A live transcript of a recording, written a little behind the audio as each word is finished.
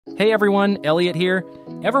Hey everyone, Elliot here.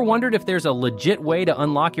 Ever wondered if there's a legit way to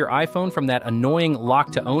unlock your iPhone from that annoying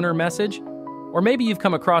lock to owner message? Or maybe you've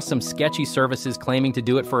come across some sketchy services claiming to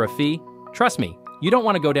do it for a fee? Trust me, you don't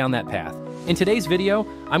want to go down that path. In today's video,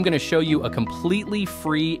 I'm going to show you a completely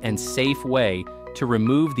free and safe way to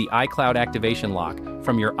remove the iCloud activation lock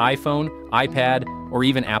from your iPhone, iPad, or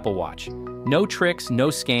even Apple Watch. No tricks, no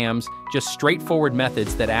scams, just straightforward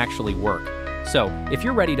methods that actually work. So, if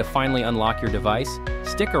you're ready to finally unlock your device,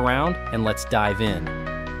 stick around and let's dive in.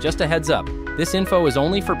 Just a heads up, this info is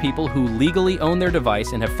only for people who legally own their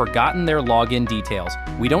device and have forgotten their login details.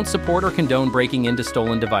 We don't support or condone breaking into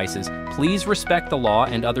stolen devices. Please respect the law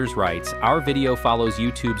and others' rights. Our video follows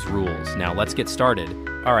YouTube's rules. Now let's get started.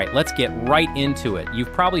 All right, let's get right into it.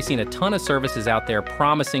 You've probably seen a ton of services out there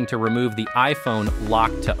promising to remove the iPhone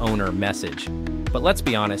lock to owner message. But let's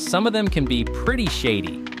be honest, some of them can be pretty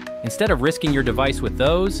shady. Instead of risking your device with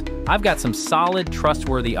those, I've got some solid,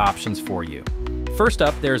 trustworthy options for you. First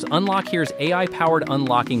up, there's Unlock Here's AI-powered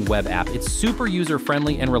unlocking web app. It's super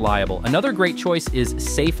user-friendly and reliable. Another great choice is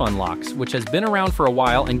Safe Unlocks, which has been around for a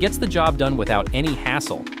while and gets the job done without any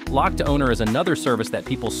hassle. Lock to Owner is another service that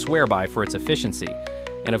people swear by for its efficiency.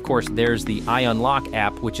 And of course, there's the iUnlock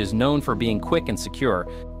app, which is known for being quick and secure.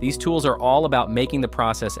 These tools are all about making the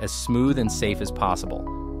process as smooth and safe as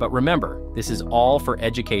possible. But remember, this is all for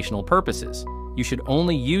educational purposes. You should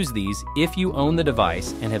only use these if you own the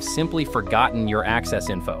device and have simply forgotten your access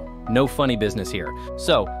info. No funny business here.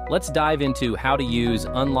 So, let's dive into how to use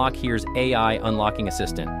Unlock Here's AI Unlocking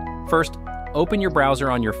Assistant. First, open your browser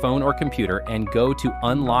on your phone or computer and go to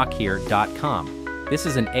unlockhere.com. This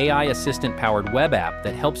is an AI assistant-powered web app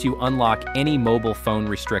that helps you unlock any mobile phone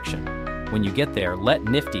restriction. When you get there, let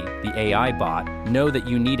Nifty, the AI bot, know that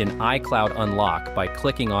you need an iCloud unlock by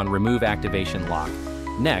clicking on Remove Activation Lock.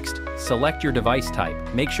 Next, select your device type.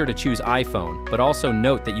 Make sure to choose iPhone, but also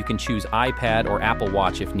note that you can choose iPad or Apple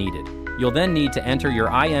Watch if needed. You'll then need to enter your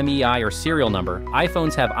IMEI or serial number.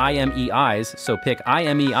 iPhones have IMEIs, so pick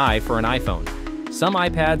IMEI for an iPhone. Some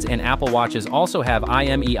iPads and Apple Watches also have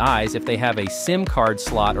IMEIs if they have a SIM card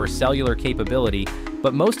slot or cellular capability,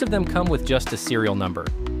 but most of them come with just a serial number.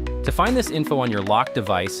 To find this info on your locked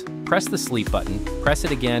device, press the sleep button, press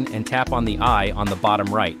it again, and tap on the I on the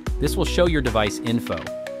bottom right. This will show your device info.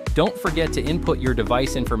 Don't forget to input your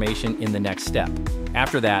device information in the next step.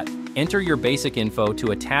 After that, enter your basic info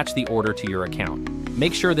to attach the order to your account.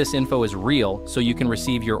 Make sure this info is real so you can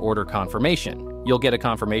receive your order confirmation. You'll get a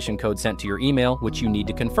confirmation code sent to your email, which you need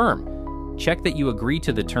to confirm. Check that you agree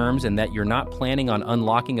to the terms and that you're not planning on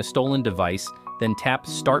unlocking a stolen device, then tap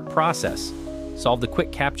Start Process. Solve the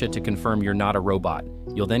quick CAPTCHA to confirm you're not a robot.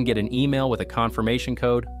 You'll then get an email with a confirmation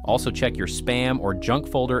code. Also check your spam or junk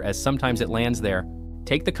folder, as sometimes it lands there.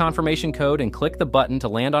 Take the confirmation code and click the button to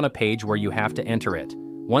land on a page where you have to enter it.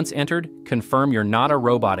 Once entered, confirm you're not a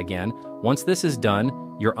robot again. Once this is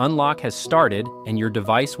done, your unlock has started and your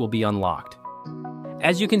device will be unlocked.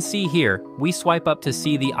 As you can see here, we swipe up to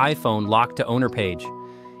see the iPhone lock to owner page.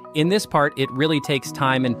 In this part, it really takes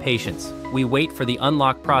time and patience. We wait for the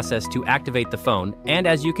unlock process to activate the phone, and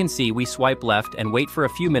as you can see, we swipe left and wait for a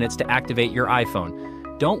few minutes to activate your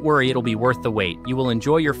iPhone. Don't worry, it'll be worth the wait. You will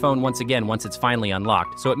enjoy your phone once again once it's finally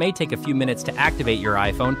unlocked, so it may take a few minutes to activate your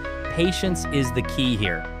iPhone. Patience is the key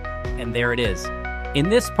here. And there it is. In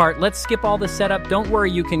this part, let's skip all the setup. Don't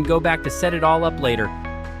worry, you can go back to set it all up later.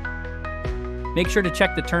 Make sure to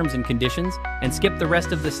check the terms and conditions and skip the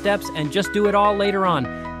rest of the steps and just do it all later on.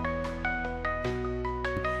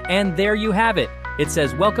 And there you have it. It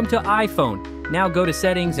says, "Welcome to iPhone." Now go to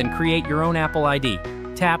Settings and create your own Apple ID.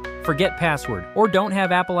 Tap Forget Password, or don't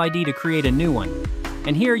have Apple ID to create a new one.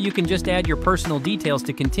 And here you can just add your personal details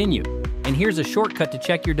to continue. And here's a shortcut to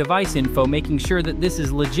check your device info, making sure that this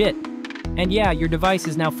is legit. And yeah, your device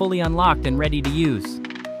is now fully unlocked and ready to use.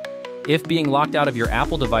 If being locked out of your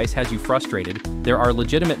Apple device has you frustrated, there are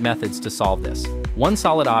legitimate methods to solve this. One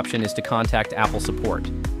solid option is to contact Apple support.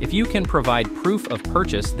 If you can provide proof of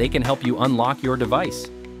purchase, they can help you unlock your device.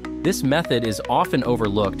 This method is often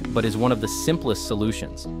overlooked, but is one of the simplest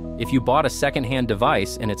solutions. If you bought a second-hand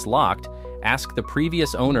device and it's locked, ask the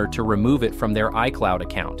previous owner to remove it from their iCloud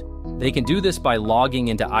account. They can do this by logging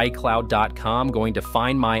into iCloud.com, going to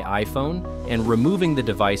Find My iPhone, and removing the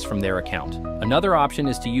device from their account. Another option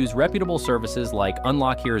is to use reputable services like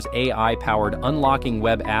Unlock Here's AI-powered unlocking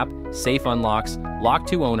web app, Safe Unlocks, Lock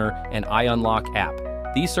to Owner, and iUnlock app.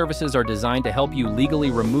 These services are designed to help you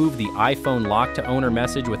legally remove the iPhone lock to owner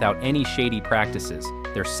message without any shady practices.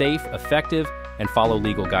 They're safe, effective, and follow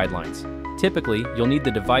legal guidelines. Typically, you'll need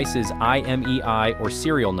the device's IMEI or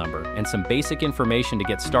serial number and some basic information to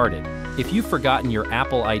get started. If you've forgotten your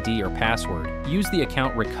Apple ID or password, use the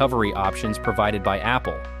account recovery options provided by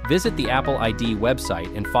Apple. Visit the Apple ID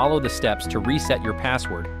website and follow the steps to reset your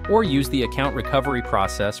password, or use the account recovery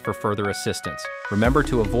process for further assistance. Remember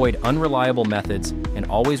to avoid unreliable methods and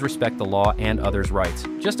always respect the law and others' rights.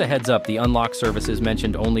 Just a heads up, the unlock services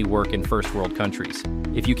mentioned only work in first world countries.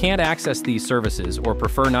 If you can't access these services or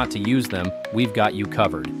prefer not to use them, we've got you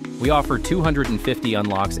covered. We offer 250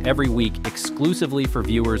 unlocks every week exclusively for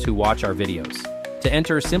viewers who watch our videos. To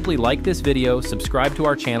enter, simply like this video, subscribe to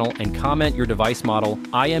our channel, and comment your device model,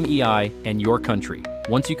 IMEI, and your country.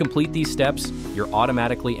 Once you complete these steps, you're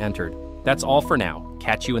automatically entered. That's all for now.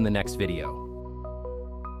 Catch you in the next video.